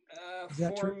experience. Is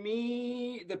that For true?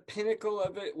 me, the pinnacle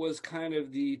of it was kind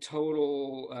of the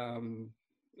total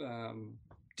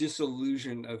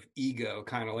disillusion of ego,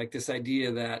 kind of like this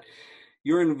idea that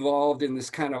you're involved in this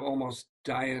kind of almost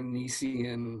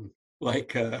Dionysian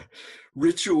like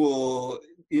ritual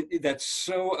that's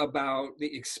so about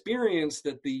the experience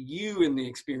that the you in the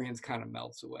experience kind of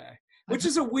melts away, I've which heard,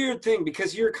 is a weird thing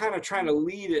because you're kind of trying to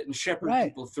lead it and shepherd right.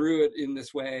 people through it in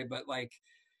this way. But like,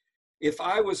 if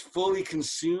I was fully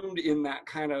consumed in that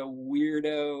kind of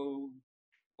weirdo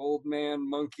old man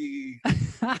monkey,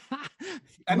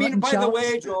 I mean, Mutton by the chops.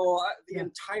 way, Joel, the Yeah.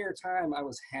 entire time I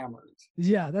was hammered.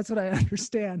 Yeah, that's what I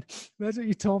understand. That's what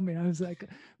you told me. I was like,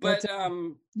 but But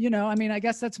you know, I mean, I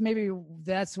guess that's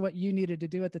what you needed to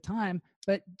do at the time.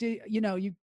 But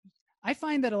I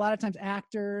find that a lot of times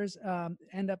actors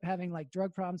end up having like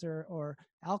drug problems or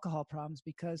alcohol problems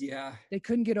because yeah, they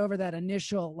couldn't get over that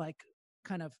initial like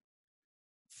kind of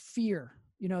fear,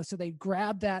 so they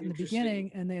grab that in the interesting.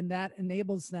 beginning and then that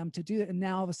enables them to do it. And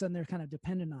now all of a sudden they're kind of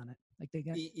dependent on it. Like they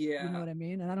get, you know Yeah. what I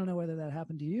mean? And I don't know whether that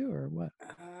happened to you or what.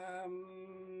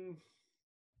 Um,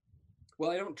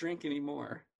 well, I don't drink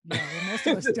anymore. Yeah. Well, most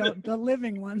of us don't, the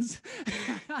living ones.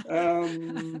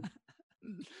 um,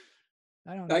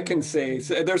 I don't I can either. say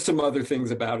so, there's some other things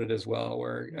about it as well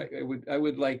where I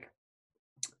would like,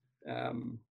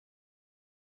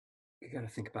 I got to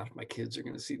think about if my kids are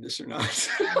going to see this or not.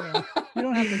 Yeah. You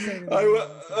don't have to say anything.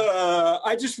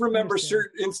 I just remember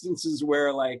certain instances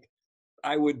where like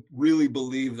I would really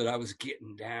believe that I was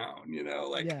getting down, you know,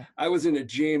 like I was in a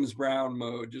James Brown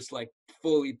mode, just like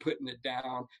fully putting it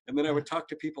down. And then I would talk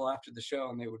to people after the show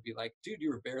and they would be like, dude, you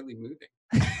were barely moving.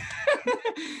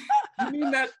 You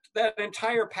mean that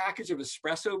entire package of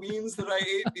espresso beans that I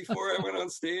ate before I went on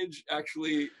stage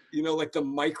actually, you know, like the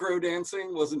micro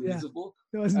dancing wasn't visible?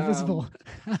 It wasn't visible.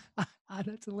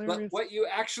 That's hilarious. But what you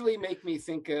actually make me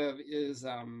think of is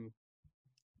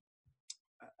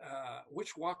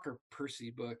which Walker Percy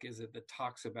book is it that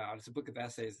talks about, it's a book of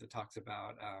essays that talks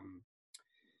about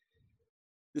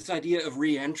this idea of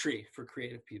re-entry for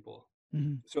creative people.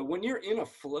 Mm-hmm. So when you're in a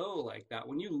flow like that,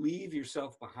 when you leave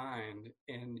yourself behind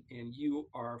and you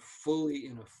are fully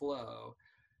in a flow,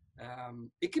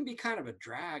 it can be kind of a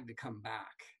drag to come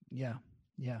back. Yeah.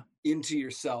 Into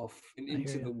yourself and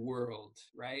into the world,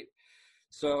 right?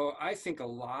 So I think a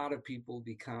lot of people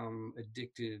become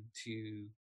addicted to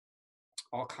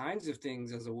all kinds of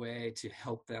things as a way to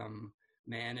help them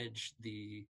manage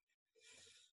the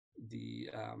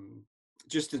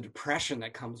just the depression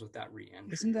that comes with that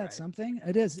re-entry. Isn't that something?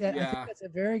 It is. Yeah. I think that's a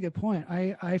very good point.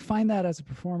 I find that as a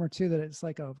performer too, that it's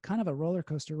like a kind of a roller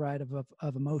coaster ride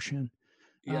of emotion.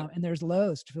 And there's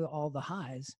lows to all the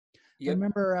highs. I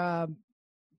remember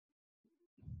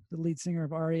the lead singer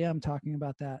of REM talking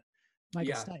about that.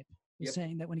 Michael Stipe was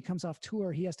saying that when he comes off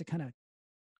tour, he has to kind of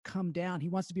come down. He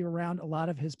wants to be around a lot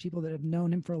of his people that have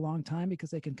known him for a long time because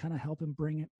they can kind of help him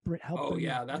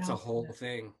that's a whole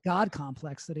thing. God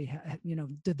complex that he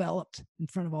developed in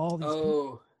front of all these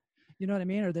people. You know what I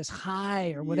mean? Or this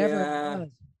high or whatever it was.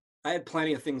 I had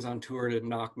plenty of things on tour to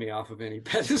knock me off of any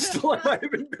pedestal I might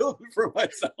have been building for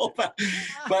myself.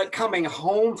 But coming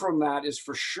home from that is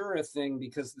for sure a thing,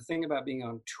 because the thing about being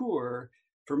on tour,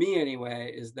 for me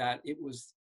anyway, is that it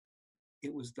was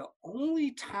the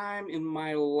only time in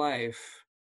my life,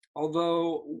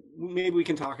 although maybe we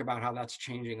can talk about how that's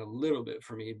changing a little bit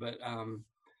for me, but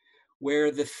where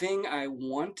the thing I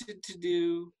wanted to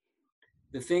do,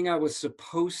 the thing I was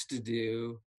supposed to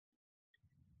do,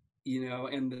 you know,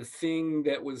 and the thing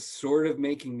that was sort of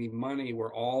making me money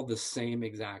were all the same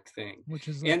exact thing. Which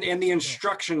is like, And the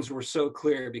instructions were so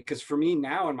clear, because for me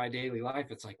now in my daily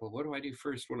life, it's like, well, what do I do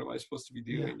first? What am I supposed to be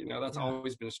yeah, doing? You know, that's yeah,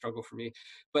 always been a struggle for me.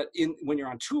 But when you're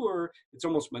on tour, it's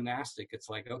almost monastic. It's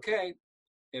like, okay,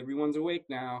 everyone's awake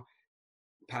now,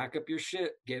 pack up your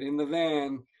shit, get in the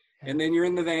van. yeah. And then you're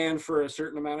in the van for a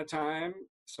certain amount of time.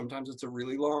 Sometimes it's a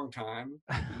really long time.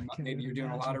 I can Maybe you're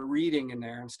doing a lot imagine. of reading in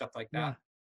there and stuff like that.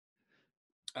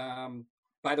 Yeah.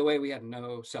 By the way, we had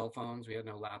no cell phones, we had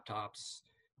no laptops.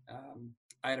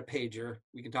 I had a pager.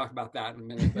 We can talk about that in a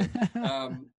minute.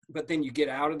 But then you get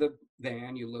out of the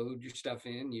van, you load your stuff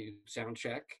in, you sound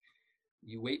check,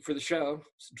 you wait for the show,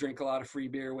 drink a lot of free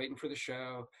beer waiting for the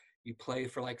show. You play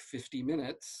for like 50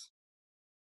 minutes,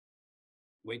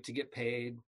 wait to get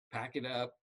paid, pack it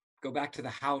up, go back to the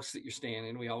house that you're staying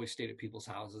in. We always stayed at people's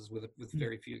houses with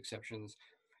very few exceptions.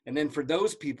 And then for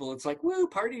those people, it's like, woo,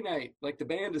 party night, like the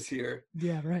band is here.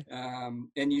 Yeah, right.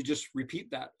 And you just repeat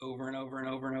that over and over and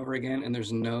over and over again. And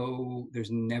there's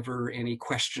never any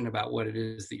question about what it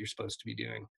is that you're supposed to be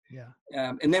doing.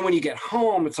 Yeah. And then when you get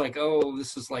home, it's like, oh,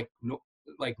 this is like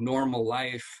normal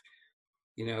life.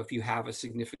 You know, if you have a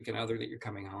significant other that you're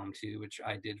coming home to, which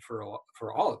I did for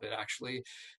all of it, actually,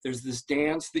 there's this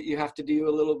dance that you have to do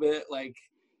a little bit. Like,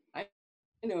 I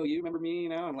know you remember me, you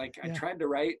know, and like I Yeah. tried to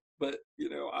write, but you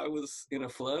know, I was in a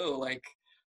flow. Like,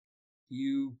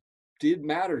 you did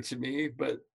matter to me,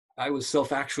 but I was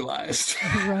self-actualized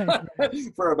Right.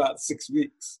 for about 6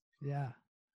 weeks. Yeah.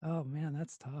 Oh man,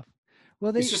 that's tough.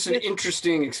 Well, It's just an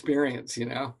interesting experience, you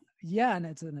know? yeah, and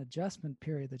it's an adjustment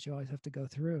period that you always have to go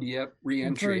through. Yep. And for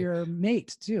Re-entry. your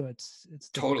mate too, it's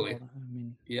difficult. Totally. I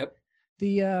mean, Yep.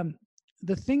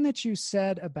 the thing that you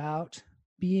said about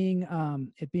being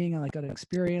it being like an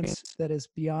experience that is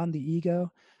beyond the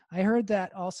ego, I heard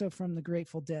that also from the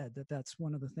Grateful Dead, that's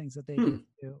one of the things that they did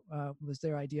too, was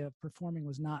their idea of performing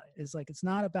is like, it's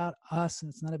not about us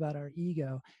and it's not about our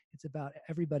ego, it's about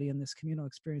everybody in this communal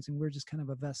experience, and we're just kind of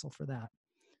a vessel for that.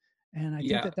 And I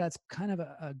think Yeah. that that's kind of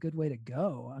a good way to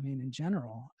go. I mean, in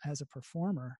general, as a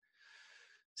performer,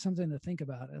 something to think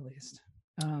about at least.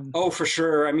 Oh, for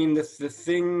sure. I mean, the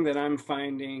thing that I'm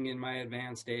finding in my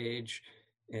advanced age,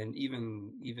 and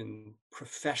even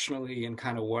professionally, and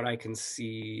kind of what I can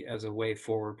see as a way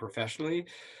forward professionally,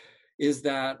 is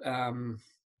that well,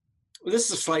 this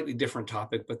is a slightly different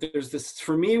topic, but there's this,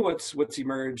 for me, what's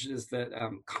emerged is that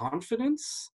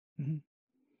confidence. Mm-hmm.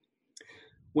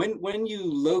 When you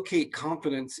locate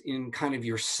confidence in kind of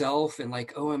yourself, and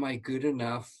like, oh, am I good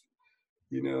enough?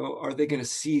 You know, are they going to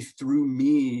see through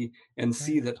me and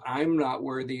see Right. that I'm not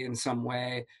worthy in some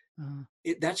way?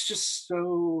 That's just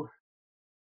so,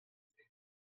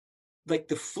 like,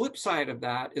 the flip side of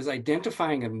that is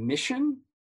identifying a mission.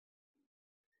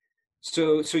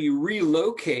 So you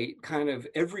relocate kind of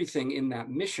everything in that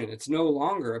mission. It's no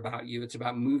longer about you, it's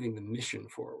about moving the mission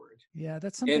forward. Yeah,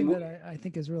 that's something And that I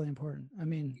think is really important. I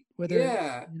mean, whether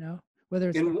yeah, whether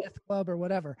it's the and Myth Club or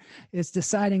whatever, it's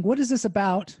deciding what is this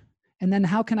about, and then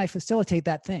how can I facilitate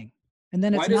that thing, and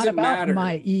then why it's does not it about matter?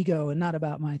 my ego and not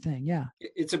about my thing. Yeah,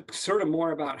 It's a sort of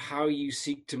more about how you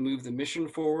seek to move the mission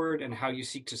forward and how you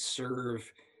seek to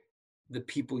serve the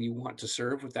people you want to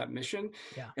serve with that mission.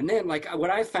 yeah, And then, like, what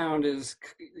I found is,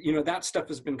 you know, that stuff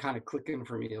has been kind of clicking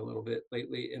for me a little bit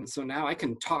lately. And so now I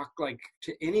can talk like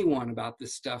to anyone about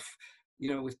this stuff,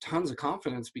 you know, with tons of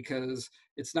confidence, because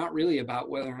it's not really about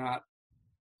whether or not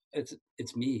it's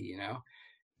me, you know.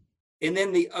 And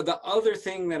then the other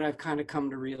thing that I've kind of come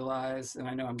to realize, and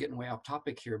I know I'm getting way off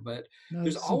topic here, but no,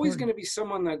 there's this is always going important. to be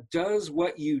someone that does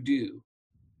what you do,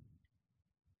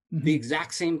 the Mm-hmm.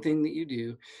 exact same thing that you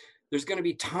do. There's going to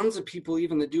be tons of people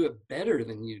even that do it better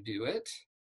than you do it.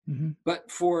 Mm-hmm.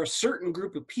 But for a certain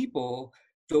group of people,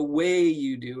 the way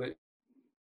you do it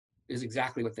is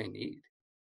exactly what they need.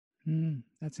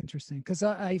 That's interesting, because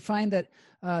I find that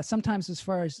sometimes, as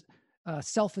far as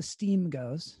self-esteem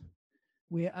goes,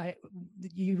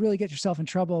 you really get yourself in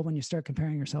trouble when you start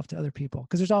comparing yourself to other people,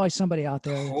 because there's always somebody out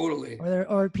there, Totally.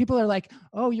 or people are like,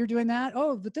 oh, you're doing that,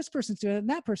 oh, but this person's doing it, and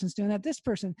that person's doing that, this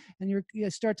person, and you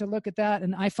start to look at that,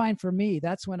 and I find for me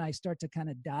that's when I start to kind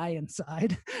of die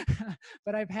inside.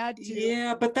 But I've had to,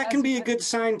 Yeah, but that can be a good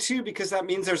sign too, because that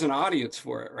means there's an audience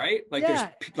for it, right? Like, there's yeah,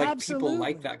 like people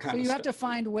like absolutely. that So kind of you have stuff. to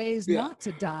find ways Yeah. not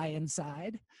to die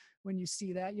inside. When you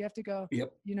see that, you have to go,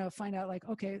 Yep. find out, like,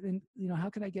 okay, then,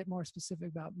 how can I get more specific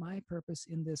about my purpose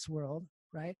in this world,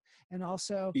 right? And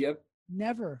also, Yep.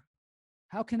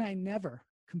 how can I never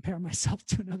compare myself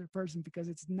to another person, because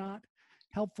it's not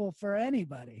helpful for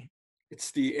anybody.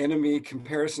 it's the enemy.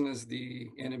 Comparison is the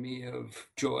enemy of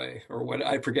joy, or what,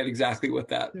 I forget exactly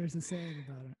There's a saying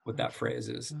about it. what Oh, that phrase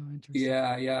is. oh, interesting.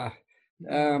 Yeah, yeah.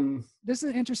 Yeah. This is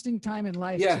an interesting time in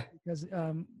life too, Yeah. because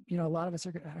you know, a lot of us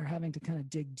are having to kind of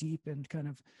dig deep and kind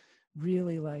of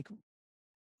really like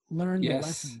learn the Yes.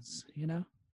 lessons, you know,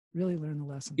 really learn the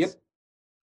lessons. Yep.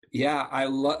 Yeah,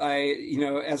 you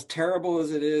know, as terrible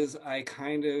as it is, I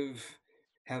kind of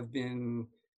have been,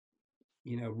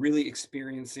 you know, really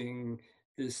experiencing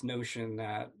this notion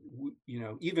that, you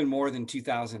know, even more than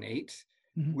 2008,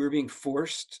 Mhm. we're being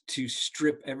forced to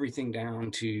strip everything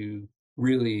down to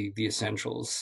really the essentials.